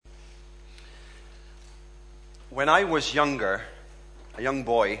When I was younger, a young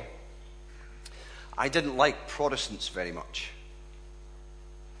boy, I didn't like Protestants very much.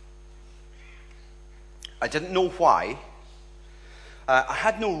 I didn't know why. I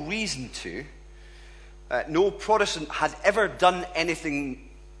had no reason to. No Protestant had ever done anything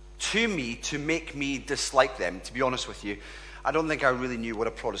to me to make me dislike them. To be honest with you, I don't think I really knew what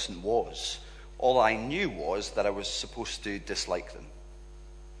a Protestant was. All I knew was that I was supposed to dislike them.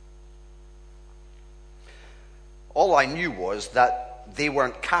 All I knew was that they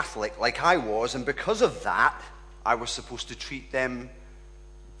weren't Catholic like I was, and because of that, I was supposed to treat them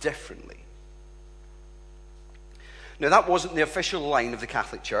differently. Now, that wasn't the official line of the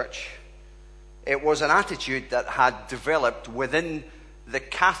Catholic Church. It was an attitude that had developed within the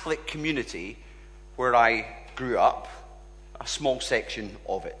Catholic community where I grew up, a small section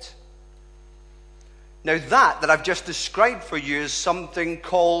of it. Now, that I've just described for you is something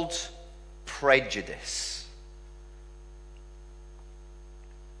called prejudice.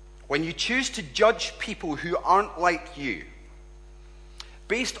 When you choose to judge people who aren't like you,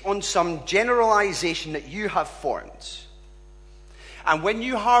 based on some generalization that you have formed, and when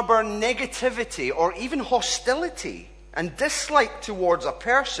you harbor negativity or even hostility and dislike towards a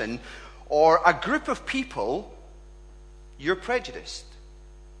person or a group of people, you're prejudiced.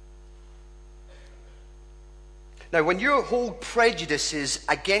 Now, when you hold prejudices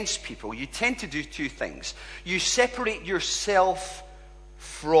against people, you tend to do two things. You separate yourself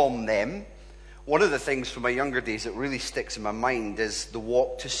from them. One of the things from my younger days that really sticks in my mind is the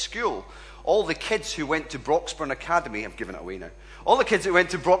walk to school. All the kids who went to Broxburn Academy, I've given it away now. All the kids who went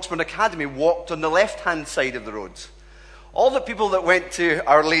to Broxburn Academy walked on the left-hand side of the road. All the people that went to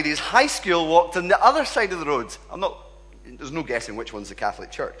Our Lady's High School walked on the other side of the road. There's no guessing which one's the Catholic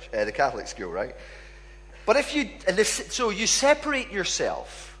church, the Catholic school, right? But so you separate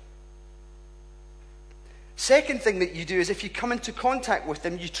yourself. Second thing that you do is if you come into contact with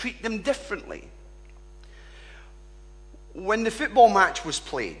them, you treat them differently. When the football match was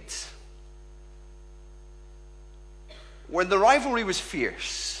played, when the rivalry was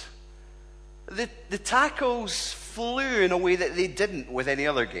fierce, the tackles flew in a way that they didn't with any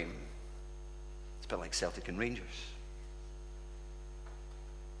other game. It's a bit like Celtic and Rangers.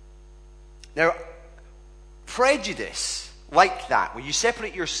 Now, prejudice like that, where you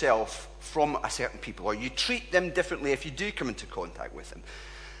separate yourself from a certain people, or you treat them differently if you do come into contact with them.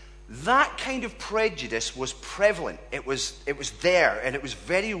 That kind of prejudice was prevalent. It was there, and it was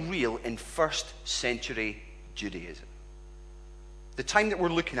very real in first century Judaism. The time that we're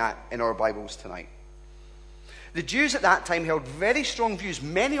looking at in our Bibles tonight. The Jews at that time held very strong views,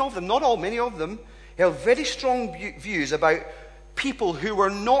 many of them, not all, many of them, held very strong views about people who were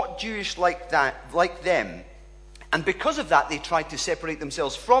not Jewish like them. And because of that, they tried to separate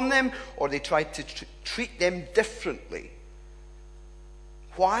themselves from them, or they tried to treat them differently.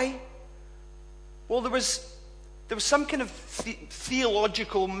 Why? Well, there was some kind of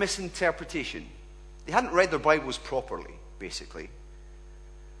theological misinterpretation. They hadn't read their Bibles properly, basically.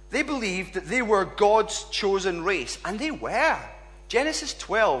 They believed that they were God's chosen race, and they were. Genesis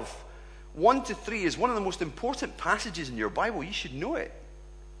 12, 1-3 is one of the most important passages in your Bible. You should know it.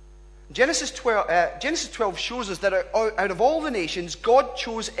 Genesis 12 shows us that out of all the nations, God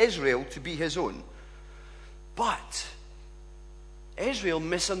chose Israel to be his own. But Israel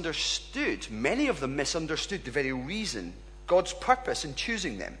misunderstood, many of them misunderstood the very reason, God's purpose in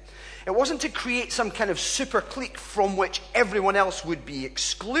choosing them. It wasn't to create some kind of super clique from which everyone else would be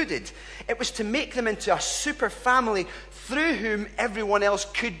excluded. It was to make them into a super family through whom everyone else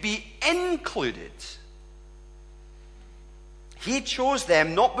could be included. He chose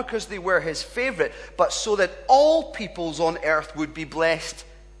them not because they were his favorite, but so that all peoples on earth would be blessed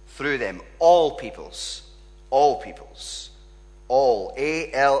through them. All peoples. All peoples. All.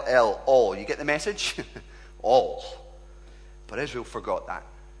 A-L-L. All. You get the message? All. But Israel forgot that.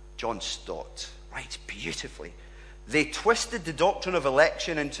 John Stott writes beautifully. They twisted the doctrine of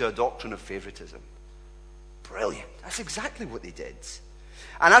election into a doctrine of favoritism. Brilliant. That's exactly what they did.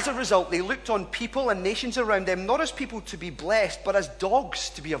 And as a result, they looked on people and nations around them not as people to be blessed, but as dogs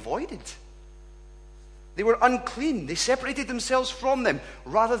to be avoided. They were unclean. They separated themselves from them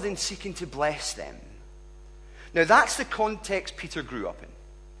rather than seeking to bless them. Now, that's the context Peter grew up in.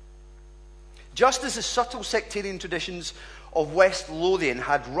 Just as the subtle sectarian traditions of West Lothian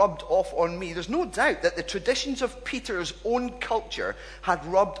had rubbed off on me, there's no doubt that the traditions of Peter's own culture had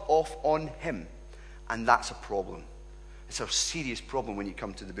rubbed off on him. And that's a problem. It's a serious problem when you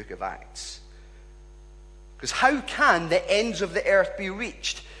come to the book of Acts. Because how can the ends of the earth be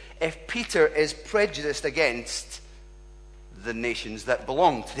reached if Peter is prejudiced against the nations that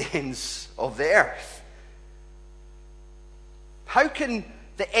belong to the ends of the earth? How can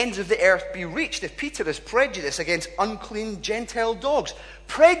the ends of the earth be reached if Peter is prejudiced against unclean Gentile dogs?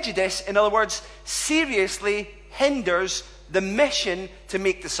 Prejudice, in other words, seriously hinders the mission to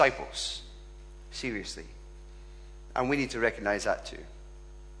make disciples. Seriously. And we need to recognize that too.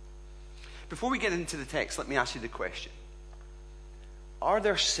 Before we get into the text, let me ask you the question. Are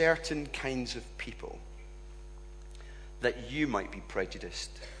there certain kinds of people that you might be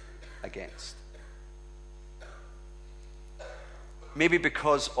prejudiced against? Maybe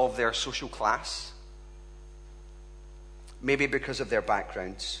because of their social class. Maybe because of their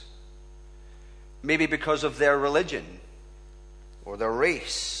backgrounds. Maybe because of their religion or their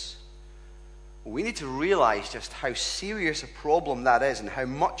race. We need to realize just how serious a problem that is and how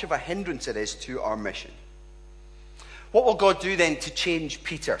much of a hindrance it is to our mission. What will God do then to change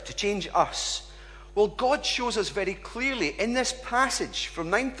Peter, to change us? Well, God shows us very clearly in this passage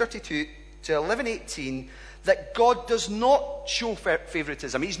from 9:32 to 11:18 that God does not show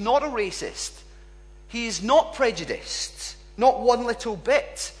favoritism. He's not a racist. He is not prejudiced, not one little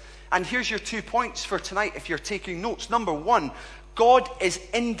bit. And here's your 2 points for tonight if you're taking notes. Number one, God is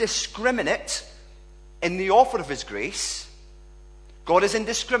indiscriminate in the offer of his grace. God is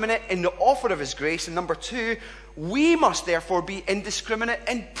indiscriminate in the offer of his grace. And number two, we must therefore be indiscriminate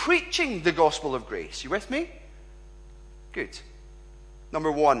in preaching the gospel of grace. You with me? Good.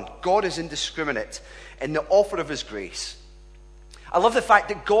 Number one, God is indiscriminate in the offer of his grace. I love the fact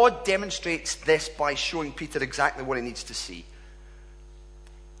that God demonstrates this by showing Peter exactly what he needs to see.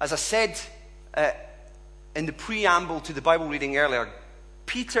 As I said in the preamble to the Bible reading earlier,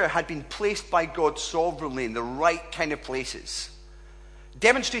 Peter had been placed by God sovereignly in the right kind of places.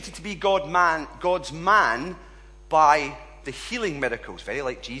 Demonstrated to be God's man by the healing miracles, very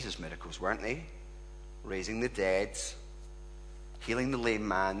like Jesus' miracles, weren't they? Raising the dead, healing the lame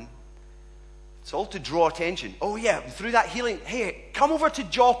man. It's all to draw attention. Oh yeah, through that healing, hey, come over to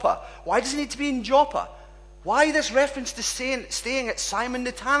Joppa. Why does he need to be in Joppa? Why this reference to staying at Simon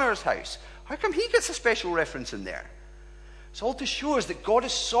the tanner's house? How come he gets a special reference in there? It's all to show us that God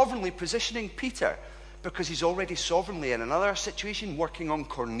is sovereignly positioning Peter because he's already sovereignly in another situation working on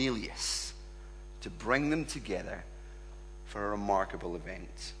Cornelius to bring them together for a remarkable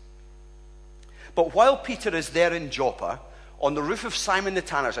event. But while Peter is there in Joppa, on the roof of Simon the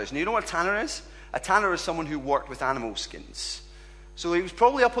tanner's house, and you know what a tanner is? A tanner is someone who worked with animal skins. So he was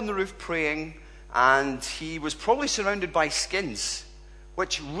probably up on the roof praying, and he was probably surrounded by skins,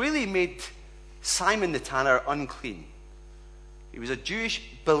 which really made Simon the tanner unclean. He was a Jewish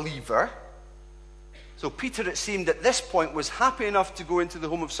believer. So Peter, it seemed at this point, was happy enough to go into the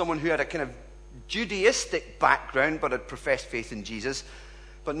home of someone who had a kind of Judaistic background but had professed faith in Jesus,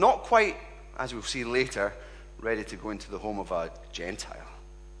 but not quite, as we'll see later, ready to go into the home of a Gentile.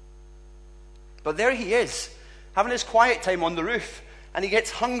 But there he is, having his quiet time on the roof, and he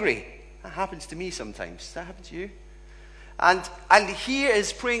gets hungry. That happens to me sometimes. Does that happen to you? And he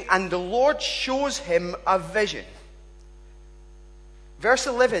is praying, and the Lord shows him a vision. Verse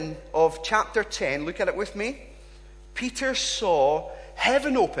 11 of chapter 10, look at it with me. Peter saw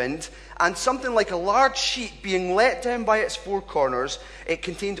heaven opened and something like a large sheet being let down by its four corners. It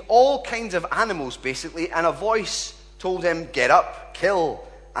contained all kinds of animals, basically, and a voice told him, "Get up, kill,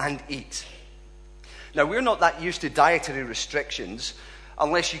 and eat." Now, we're not that used to dietary restrictions,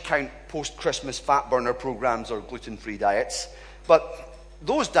 unless you count post-Christmas fat burner programs or gluten-free diets. But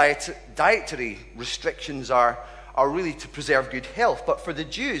those dietary restrictions are really to preserve good health. But for the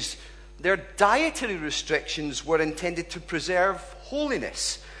Jews, their dietary restrictions were intended to preserve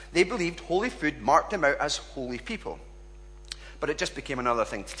holiness. They believed holy food marked them out as holy people. But it just became another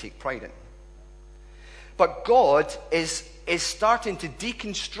thing to take pride in. But God is starting to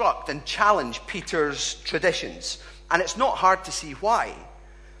deconstruct and challenge Peter's traditions. And it's not hard to see why.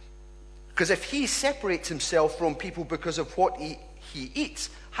 Because if he separates himself from people because of what he eats,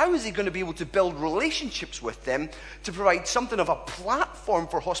 how is he going to be able to build relationships with them to provide something of a platform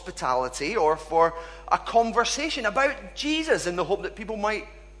for hospitality or for a conversation about Jesus in the hope that people might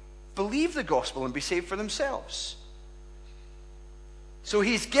believe the gospel and be saved for themselves? So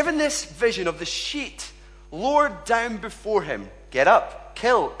he's given this vision of the sheet lowered down before him. Get up,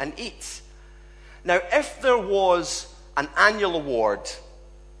 kill, and eat. Now, if there was an annual award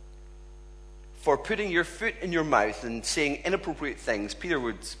for putting your foot in your mouth and saying inappropriate things, Peter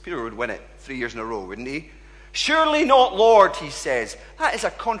would win it 3 years in a row, wouldn't he? "Surely not, Lord," he says. That is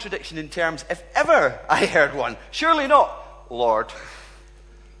a contradiction in terms, if ever I heard one. Surely not, Lord.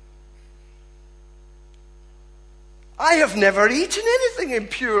 "I have never eaten anything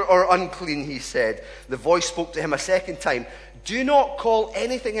impure or unclean," he said. The voice spoke to him a second time. "Do not call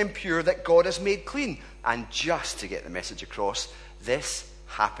anything impure that God has made clean." And just to get the message across, this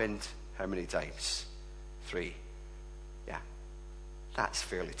happened how many times? 3. Yeah, that's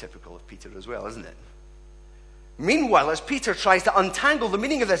fairly typical of Peter as well, isn't it? Meanwhile, as Peter tries to untangle the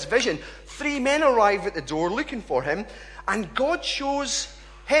meaning of this vision, 3 men arrive at the door looking for him, and God shows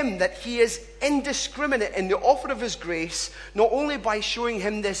him that he is indiscriminate in the offer of his grace, not only by showing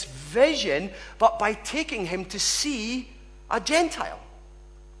him this vision, but by taking him to see a Gentile,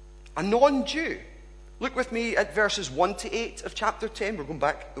 a non-Jew. Look with me at verses 1 to 8 of chapter 10. We're going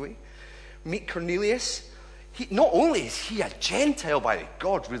back the way. Meet Cornelius. Not only is he a Gentile, by the way,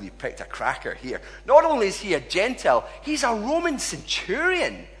 God really picked a cracker here. Not only is he a Gentile, he's a Roman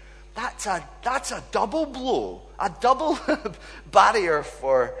centurion. That's a double blow, a double barrier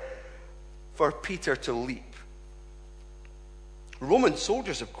for Peter to leap. Roman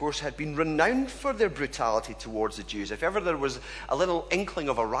soldiers, of course, had been renowned for their brutality towards the Jews. If ever there was a little inkling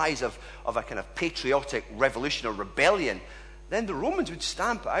of a rise of a kind of patriotic revolution or rebellion, then the Romans would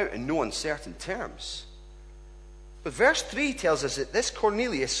stamp it out in no uncertain terms. But verse 3 tells us that this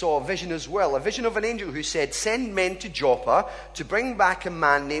Cornelius saw a vision as well, a vision of an angel who said, "Send men to Joppa to bring back a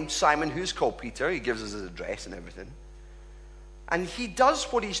man named Simon who's called Peter." He gives us his address and everything. And he does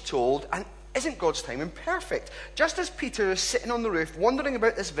what he's told, and isn't God's timing perfect? Just as Peter is sitting on the roof wondering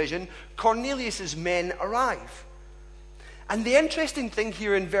about this vision, Cornelius' men arrive. And the interesting thing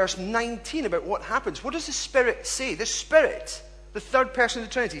here in verse 19 about what happens, what does the Spirit say? The Spirit, the third person of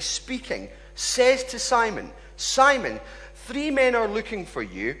the Trinity, speaking, says to Simon, "Simon, 3 men are looking for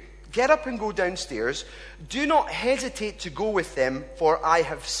you. Get up and go downstairs. Do not hesitate to go with them, for I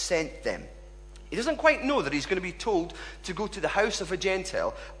have sent them." He doesn't quite know that he's going to be told to go to the house of a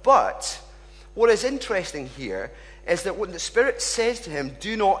Gentile. But what is interesting here is that when the Spirit says to him,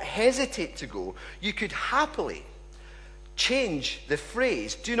 "Do not hesitate to go," you could happily change the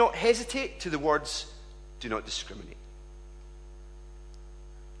phrase, "do not hesitate," to the words, "do not discriminate."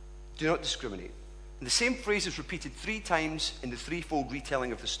 Do not discriminate. And the same phrase is repeated 3 times in the threefold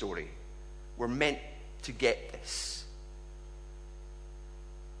retelling of the story. We're meant to get this.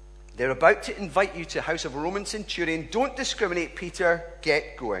 They're about to invite you to the house of a Roman centurion. Don't discriminate, Peter.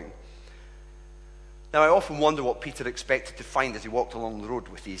 Get going. Now, I often wonder what Peter expected to find as he walked along the road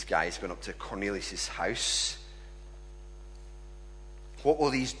with these guys going up to Cornelius' house. What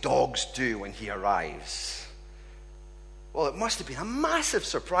will these dogs do when he arrives? Well, it must have been a massive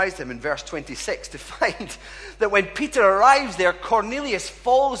surprise to him in verse 26 to find that when Peter arrives there, Cornelius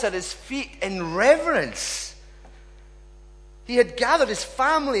falls at his feet in reverence. He had gathered his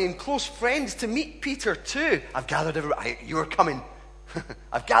family and close friends to meet Peter too. "I've gathered everybody. You're coming.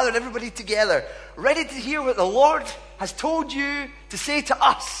 I've gathered everybody together, ready to hear what the Lord has told you to say to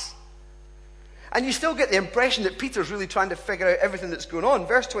us." And you still get the impression that Peter's really trying to figure out everything that's going on.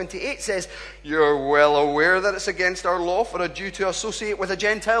 Verse 28 says, "You're well aware that it's against our law for a Jew to associate with a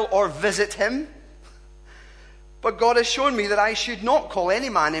Gentile or visit him. But God has shown me that I should not call any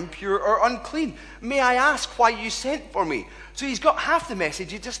man impure or unclean. May I ask why you sent for me?" So he's got half the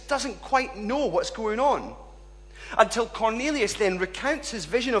message. He just doesn't quite know what's going on. Until Cornelius then recounts his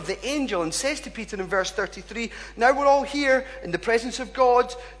vision of the angel and says to Peter in verse 33, "Now we're all here in the presence of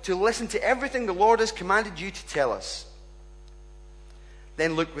God to listen to everything the Lord has commanded you to tell us."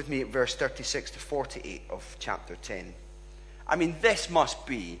 Then look with me at verse 36 to 48 of chapter 10. I mean, this must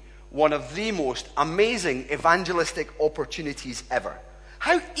be one of the most amazing evangelistic opportunities ever.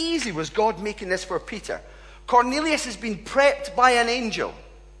 How easy was God making this for Peter? Cornelius has been prepped by an angel.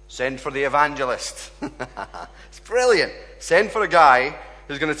 Send for the evangelist. It's brilliant. Send for a guy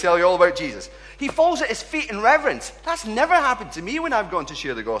who's going to tell you all about Jesus. He falls at his feet in reverence. That's never happened to me when I've gone to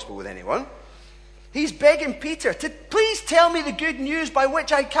share the gospel with anyone. He's begging Peter to please tell me the good news by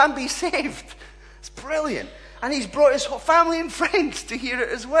which I can be saved. It's brilliant. And he's brought his whole family and friends to hear it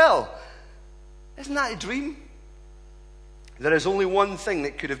as well. Isn't that a dream? There is only one thing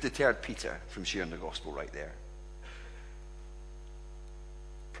that could have deterred Peter from sharing the gospel right there.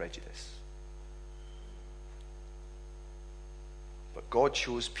 Prejudice. But God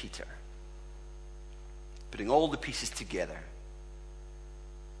chose Peter, putting all the pieces together,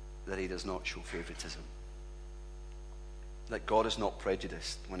 that he does not show favoritism. That God is not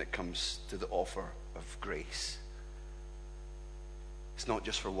prejudiced when it comes to the offer of grace. It's not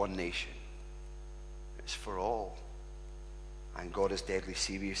just for one nation. It's for all. And God is deadly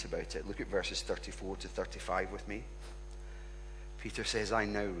serious about it. Look at verses 34 to 35 with me. Peter says, "I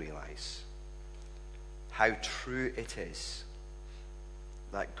now realize how true it is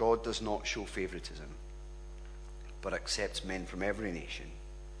that God does not show favoritism, but accepts men from every nation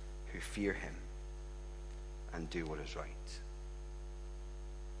who fear him and do what is right."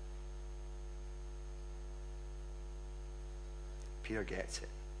 Peter gets it.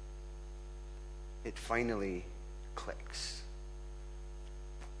 It finally clicks.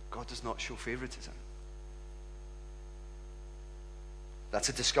 God does not show favoritism. That's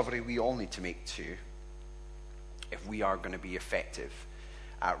a discovery we all need to make too, if we are going to be effective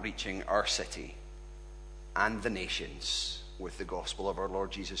at reaching our city and the nations with the gospel of our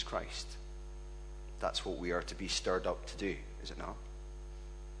Lord Jesus Christ. That's what we are to be stirred up to do, is it not?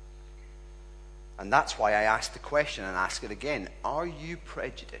 And that's why I asked the question and ask it again. Are you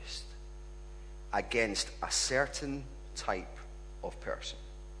prejudiced against a certain type of person?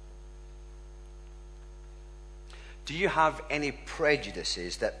 Do you have any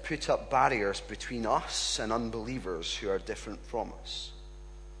prejudices that put up barriers between us and unbelievers who are different from us?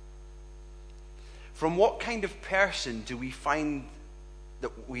 From what kind of person do we find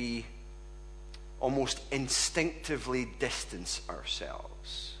that we almost instinctively distance ourselves?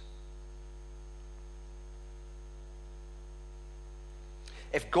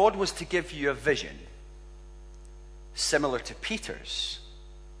 If God was to give you a vision similar to Peter's,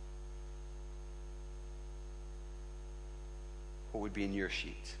 what would be in your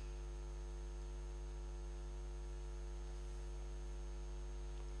sheet?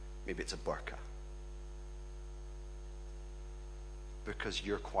 Maybe it's a burqa. Because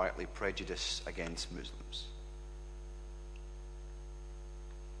you're quietly prejudiced against Muslims.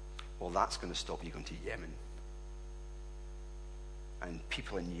 Well, that's going to stop you going to Yemen. And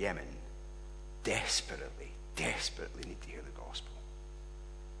people in Yemen desperately need to hear the gospel.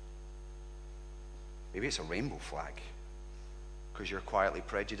 Maybe it's a rainbow flag. Because you're quietly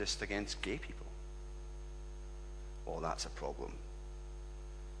prejudiced against gay people. Well, that's a problem.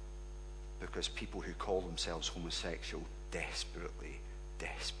 Because people who call themselves homosexual desperately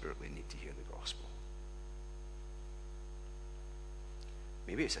need to hear the gospel.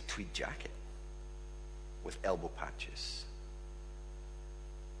 Maybe it's a tweed jacket with elbow patches.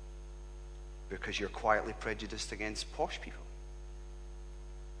 Because you're quietly prejudiced against posh people.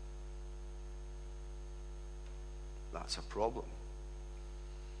 That's a problem.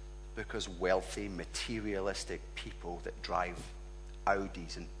 Because wealthy, materialistic people that drive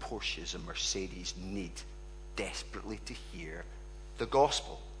Audis and Porsches and Mercedes need desperately to hear the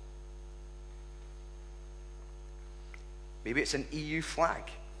gospel. Maybe it's an EU flag.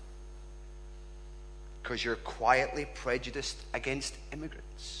 Because you're quietly prejudiced against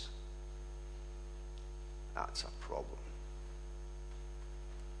immigrants. That's a problem.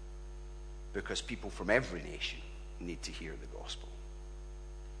 Because people from every nation need to hear the gospel.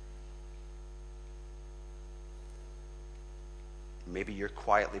 Maybe you're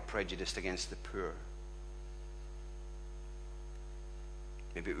quietly prejudiced against the poor.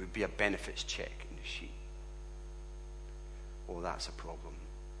 Maybe it would be a benefits check in the sheet. Oh, that's a problem.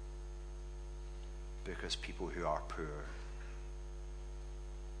 Because people who are poor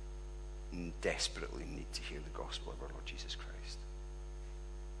desperately need to hear the gospel of our Lord Jesus Christ.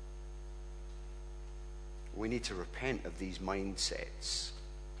 We need to repent of these mindsets.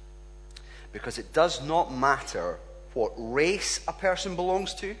 Because it does not matter what race a person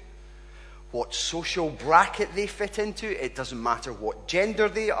belongs to, what social bracket they fit into. It doesn't matter what gender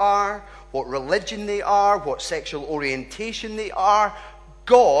they are, what religion they are, what sexual orientation they are.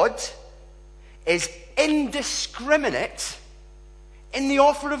 God is indiscriminate in the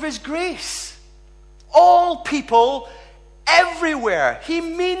offer of his grace. All people, everywhere. He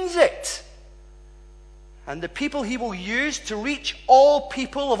means it. And the people he will use to reach all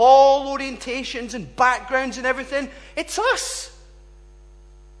people of all orientations and backgrounds and everything, it's us.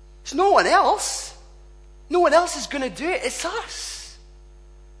 It's no one else. No one else is going to do it. It's us.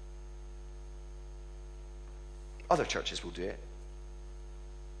 Other churches will do it.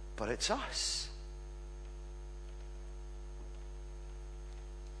 But it's us.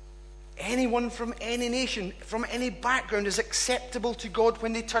 Anyone from any nation, from any background is acceptable to God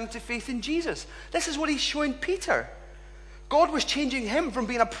when they turn to faith in Jesus. This is what he's showing Peter. God was changing him from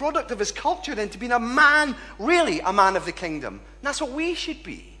being a product of his culture then to being a man, really a man of the kingdom. And that's what we should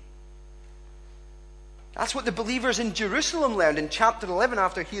be. That's what the believers in Jerusalem learned in chapter 11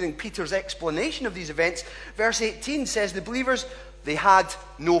 after hearing Peter's explanation of these events. Verse 18 says the believers, they had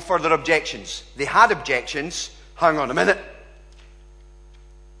no further objections. They had objections. Hang on a minute.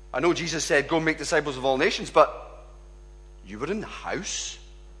 I know Jesus said, go and make disciples of all nations, but you were in the house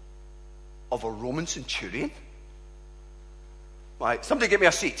of a Roman centurion? Right, somebody get me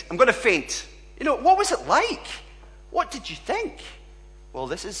a seat. I'm going to faint. You know, what was it like? What did you think? Well,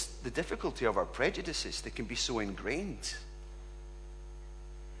 this is the difficulty of our prejudices. They can be so ingrained.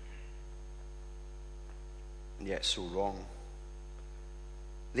 And yet so wrong.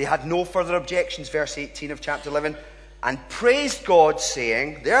 They had no further objections, verse 18 of chapter 11. and praised God,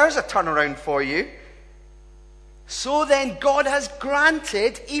 saying, there's a turnaround for you. So then God has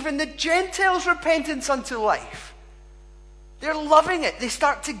granted even the Gentiles repentance unto life. They're loving it. They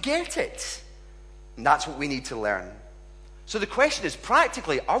start to get it. And that's what we need to learn. So the question is,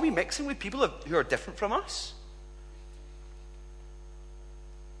 practically, are we mixing with people who are different from us?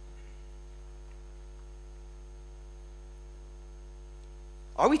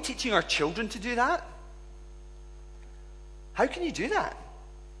 Are we teaching our children to do that? How can you do that?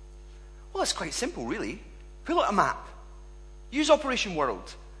 Well, it's quite simple, really. Pull out a map. Use Operation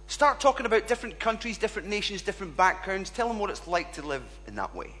World. Start talking about different countries, different nations, different backgrounds. Tell them what it's like to live in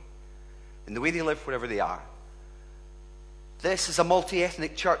that way. In the way they live wherever they are. This is a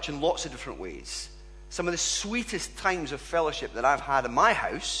multi-ethnic church in lots of different ways. Some of the sweetest times of fellowship that I've had in my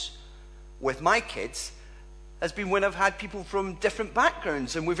house with my kids has been when I've had people from different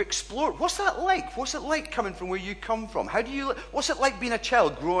backgrounds and we've explored. What's that like? What's it like coming from where you come from? What's it like being a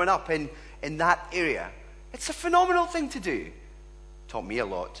child growing up in that area? It's a phenomenal thing to do. It taught me a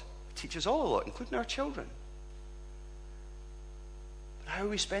lot. It teaches all a lot, including our children. But how are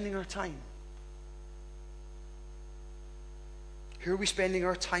we spending our time? Who are we spending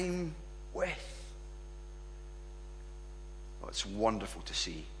our time with? Well, it's wonderful to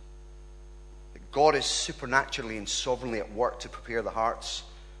see that God is supernaturally and sovereignly at work to prepare the hearts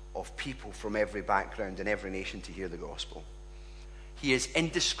of people from every background and every nation to hear the gospel. He is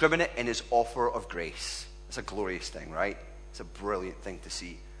indiscriminate in his offer of grace. It's a glorious thing, right? It's a brilliant thing to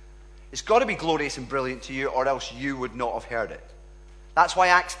see. It's got to be glorious and brilliant to you, or else you would not have heard it. That's why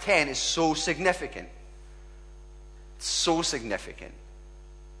Acts 10 is so significant. It's so significant.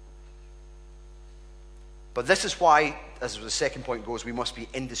 But this is why, as the second point goes, we must be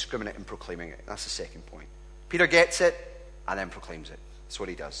indiscriminate in proclaiming it. That's the second point. Peter gets it and then proclaims it. That's what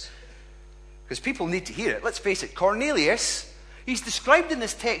he does. Because people need to hear it. Let's face it, Cornelius, he's described in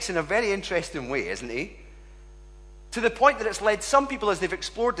this text in a very interesting way, isn't he? To the point that it's led some people, as they've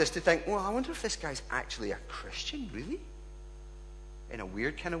explored this, to think, well, I wonder if this guy's actually a Christian, really? In a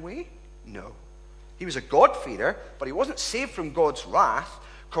weird kind of way? No. He was a God-fearer, but he wasn't saved from God's wrath.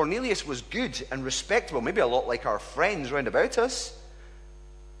 Cornelius was good and respectable, maybe a lot like our friends round about us.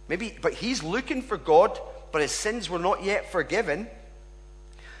 But he's looking for God, but his sins were not yet forgiven.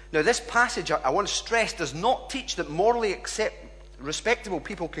 Now, this passage, I want to stress, does not teach that morally respectable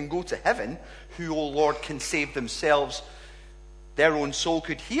people can go to heaven, who, O Lord, can save themselves, their own soul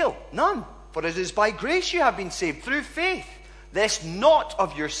could heal. None. For it is by grace you have been saved, through faith. This not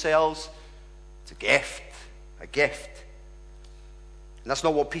of yourselves. It's a gift. A gift. And that's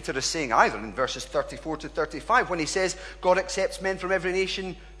not what Peter is saying either in verses 34 to 35 when he says God accepts men from every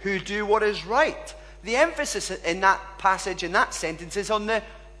nation who do what is right. The emphasis in that passage, in that sentence, is on the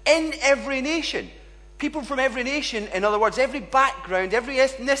in every nation. People from every nation, in other words, every background, every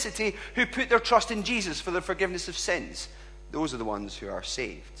ethnicity who put their trust in Jesus for the forgiveness of sins. Those are the ones who are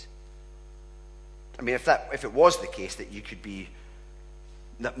saved. I mean, if it was the case that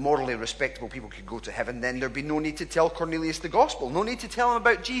morally respectable people could go to heaven, then there'd be no need to tell Cornelius the gospel. No need to tell him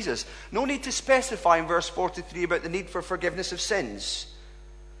about Jesus. No need to specify in verse 43 about the need for forgiveness of sins.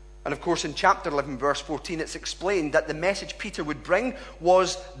 And of course, in chapter 11, verse 14, it's explained that the message Peter would bring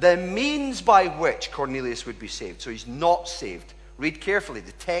was the means by which Cornelius would be saved. So he's not saved. Read carefully.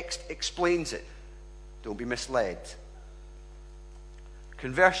 The text explains it. Don't be misled.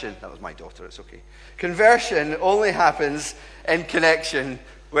 Conversion, that was my daughter, it's okay. Conversion only happens in connection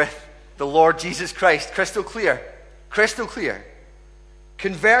with the Lord Jesus Christ. Crystal clear. Crystal clear.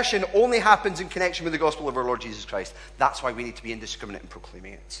 Conversion only happens in connection with the gospel of our Lord Jesus Christ. That's why we need to be indiscriminate in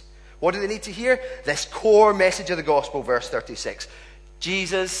proclaiming it. What do they need to hear? This core message of the gospel, verse 36.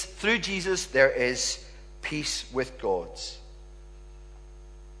 Through Jesus, there is peace with God.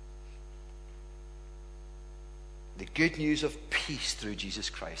 The good news of peace through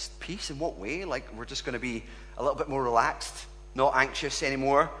Jesus Christ. Peace in what way? Like we're just going to be a little bit more relaxed, not anxious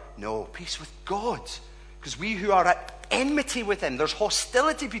anymore? No, peace with God. Because we who are at enmity with him, there's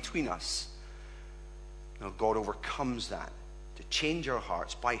hostility between us. Now God overcomes that to change our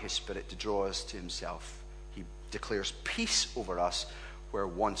hearts by his Spirit to draw us to himself. He declares peace over us where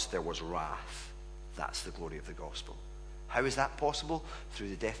once there was wrath. That's the glory of the gospel. How is that possible? Through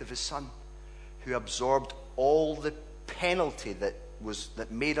the death of his Son, who absorbed all the penalty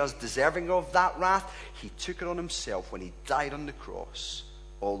that made us deserving of that wrath. He took it on himself when he died on the cross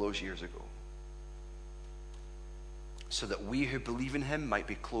all those years ago, so that we who believe in him might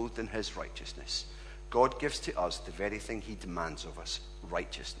be clothed in his righteousness. God gives to us the very thing he demands of us,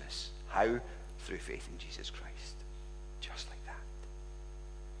 righteousness. How? Through faith in Jesus Christ. Just like that.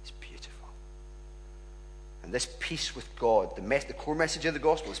 It's beautiful. And this peace with God, the core message of the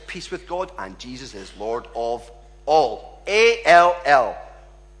gospel is peace with God, and Jesus is Lord of all. A-L-L.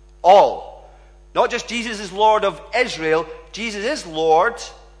 All. Not just Jesus is Lord of Israel. Jesus is Lord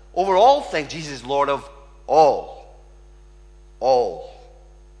over all things. Jesus is Lord of all. All.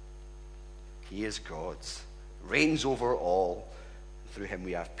 He is God's. Reigns over all. Through him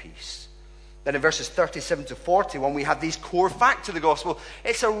we have peace. Then in verses 37 to 41, we have these core facts of the gospel.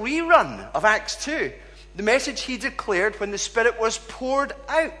 It's a rerun of Acts 2. The message he declared when the Spirit was poured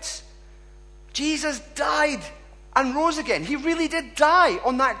out. Jesus died and rose again. He really did die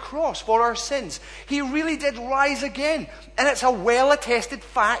on that cross for our sins. He really did rise again. And it's a well-attested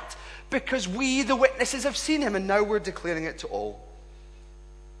fact because we, the witnesses, have seen him, and now we're declaring it to all.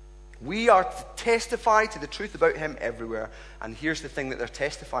 We are to testify to the truth about him everywhere. And here's the thing that they're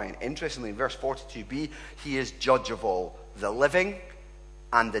testifying. Interestingly, in verse 42b, he is judge of all, the living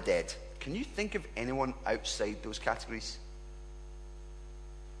and the dead. Can you think of anyone outside those categories?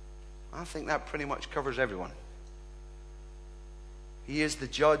 I think that pretty much covers everyone. He is the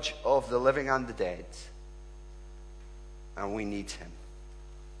judge of the living and the dead. And we need him.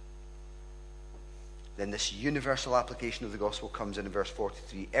 Then this universal application of the gospel comes in verse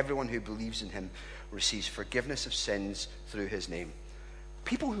 43. Everyone who believes in him receives forgiveness of sins through his name.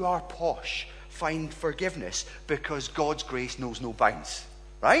 People who are posh find forgiveness because God's grace knows no bounds.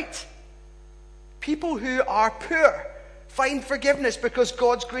 Right? People who are poor find forgiveness because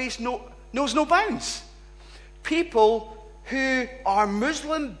God's grace knows no bounds. People who are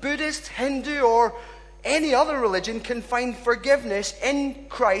Muslim, Buddhist, Hindu, or any other religion can find forgiveness in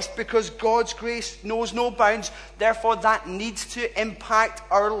Christ because God's grace knows no bounds. Therefore, that needs to impact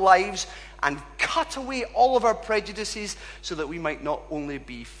our lives and cut away all of our prejudices so that we might not only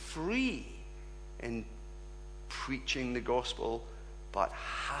be free in preaching the gospel, but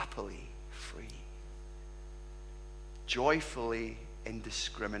happily free. Joyfully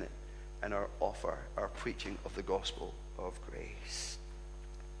indiscriminate in our offer, our preaching of the gospel of grace.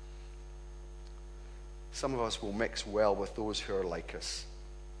 Some of us will mix well with those who are like us.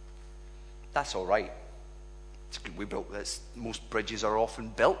 That's all right. It's good we built this. Most bridges are often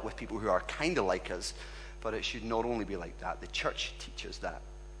built with people who are kind of like us, but it should not only be like that. The church teaches that.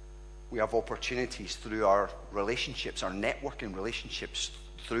 We have opportunities through our relationships, our networking relationships,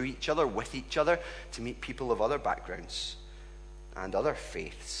 through each other, with each other, to meet people of other backgrounds and other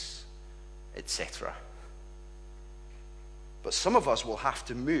faiths, etc. But some of us will have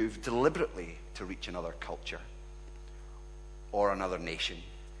to move deliberately to reach another culture or another nation,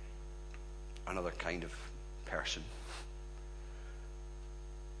 another kind of person.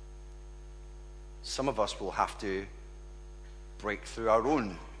 Some of us will have to break through our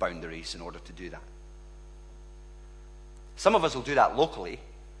own boundaries in order to do that. Some of us will do that locally,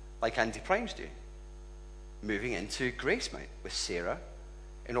 like Andy Primes do, moving into Gracemount with Sarah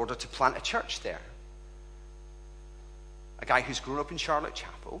in order to plant a church there. A guy who's grown up in Charlotte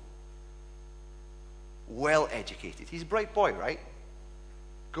Chapel, well educated. He's a bright boy, right?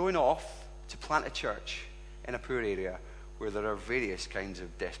 Going off to plant a church in a poor area where there are various kinds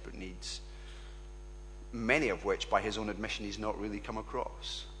of desperate needs, many of which, by his own admission, he's not really come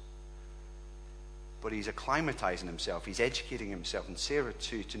across. But he's acclimatizing himself, he's educating himself, and Sarah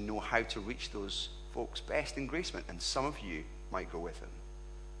too, to know how to reach those folks best in Gracemount. And some of you might go with him.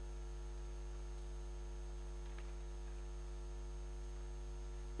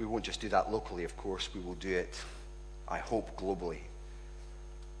 We won't just do that locally, of course. We will do it, I hope, globally.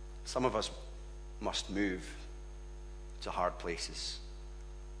 Some of us must move to hard places.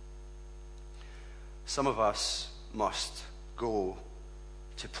 Some of us must go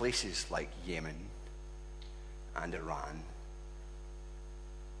to places like Yemen and Iran.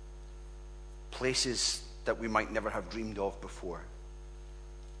 Places that we might never have dreamed of before.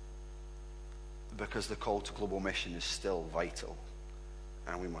 Because the call to global mission is still vital.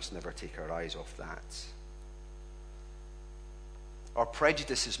 And we must never take our eyes off that. Our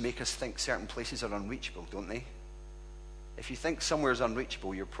prejudices make us think certain places are unreachable, don't they? If you think somewhere is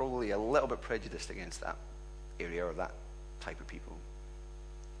unreachable, you're probably a little bit prejudiced against that area or that type of people.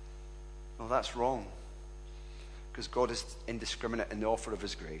 Well, that's wrong. Because God is indiscriminate in the offer of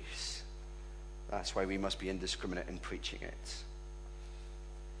his grace. That's why we must be indiscriminate in preaching it.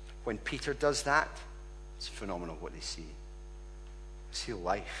 When Peter does that, it's phenomenal what they see. See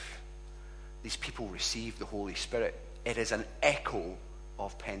life. These people receive the Holy Spirit. It is an echo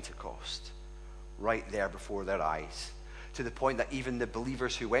of Pentecost right there before their eyes, to the point that even the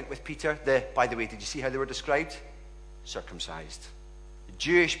believers who went with Peter, by the way, did you see how they were described? Circumcised. The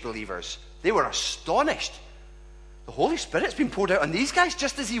Jewish believers, they were astonished. The Holy Spirit's been poured out on these guys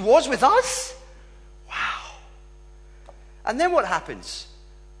just as he was with us? Wow. And then what happens?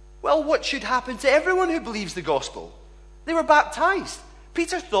 Well, what should happen to everyone who believes the gospel? They were baptized.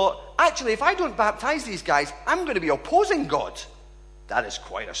 Peter thought, actually, if I don't baptize these guys, I'm going to be opposing God. That is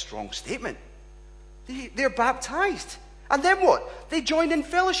quite a strong statement. They're baptized. And then what? They joined in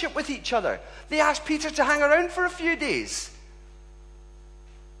fellowship with each other. They asked Peter to hang around for a few days.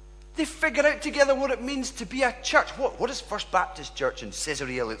 They figured out together what it means to be a church. What does First Baptist Church in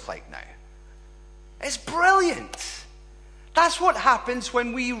Caesarea look like now? It's brilliant. That's what happens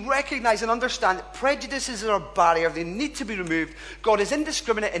when we recognize and understand that prejudices are a barrier. They need to be removed. God is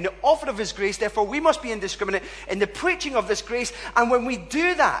indiscriminate in the offer of his grace. Therefore, we must be indiscriminate in the preaching of this grace. And when we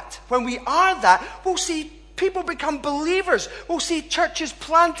do that, when we are that, we'll see people become believers. We'll see churches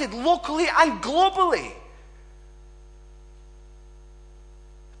planted locally and globally.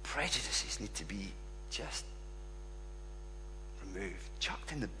 Prejudices need to be just removed,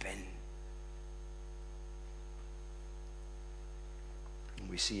 chucked in the bin. And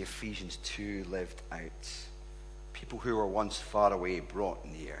we see Ephesians 2 lived out. People who were once far away brought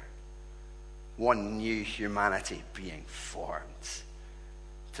near. One new humanity being formed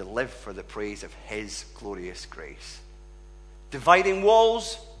to live for the praise of his glorious grace. Dividing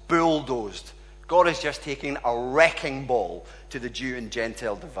walls, bulldozed. God is just taking a wrecking ball to the Jew and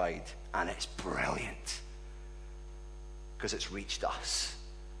Gentile divide. And it's brilliant. Because it's reached us.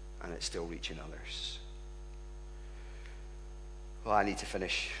 And it's still reaching others. Well, I need to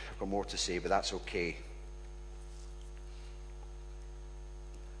finish. I've got more to say, but that's okay.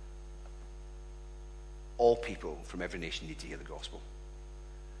 All people from every nation need to hear the gospel.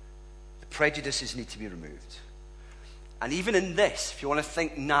 The prejudices need to be removed. And even in this, if you want to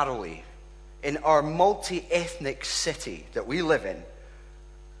think narrowly, in our multi-ethnic city that we live in,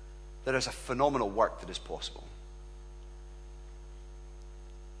 there is a phenomenal work that is possible.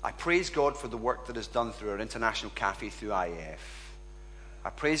 I praise God for the work that is done through our international cafe, through IAF. I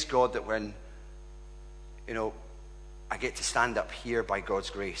praise God that when, I get to stand up here by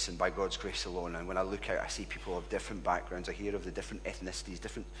God's grace and by God's grace alone, and when I look out, I see people of different backgrounds. I hear of the different ethnicities,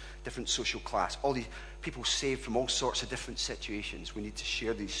 different social class, all these people saved from all sorts of different situations. We need to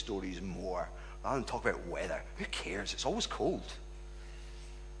share these stories more. Rather than talk about weather. Who cares? It's always cold.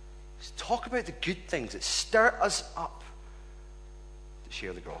 Let's talk about the good things that stir us up to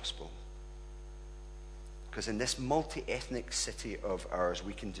share the gospel. Because in this multi-ethnic city of ours,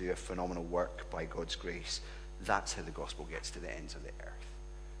 we can do a phenomenal work by God's grace. That's how the gospel gets to the ends of the earth.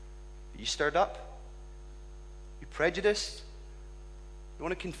 Are you stirred up? You prejudiced? You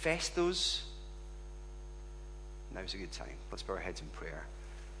want to confess those? Now's a good time. Let's bow our heads in prayer.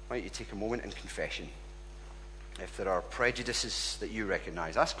 Why don't you take a moment in confession? If there are prejudices that you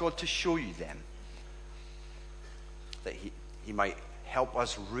recognize, ask God to show you them. That He might help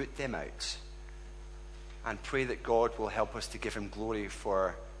us root them out. And pray that God will help us to give him glory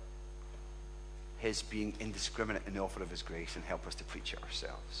for his being indiscriminate in the offer of his grace, and help us to preach it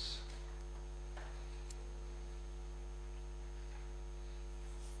ourselves.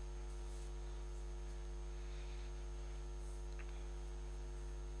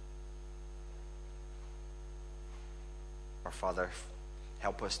 Our Father,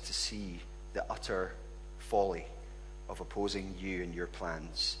 help us to see the utter folly of opposing you and your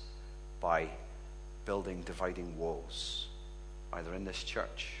plans by building dividing walls, either in this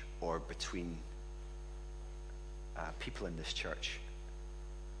church or between people in this church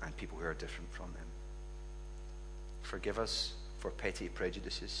and people who are different from them. Forgive us for petty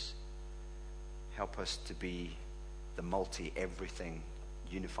prejudices. Help us to be the multi-everything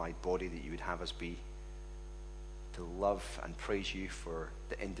unified body that you would have us be, to love and praise you for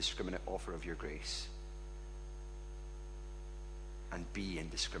the indiscriminate offer of your grace, and be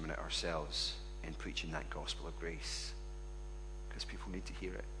indiscriminate ourselves in preaching that gospel of grace, because people need to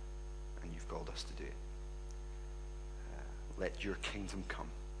hear it, and you've called us to do it. Let your kingdom come.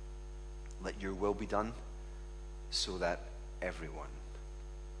 Let your will be done, so that everyone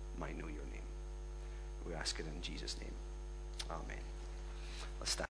might know your name. We ask it in Jesus' name. Amen. Let's stand.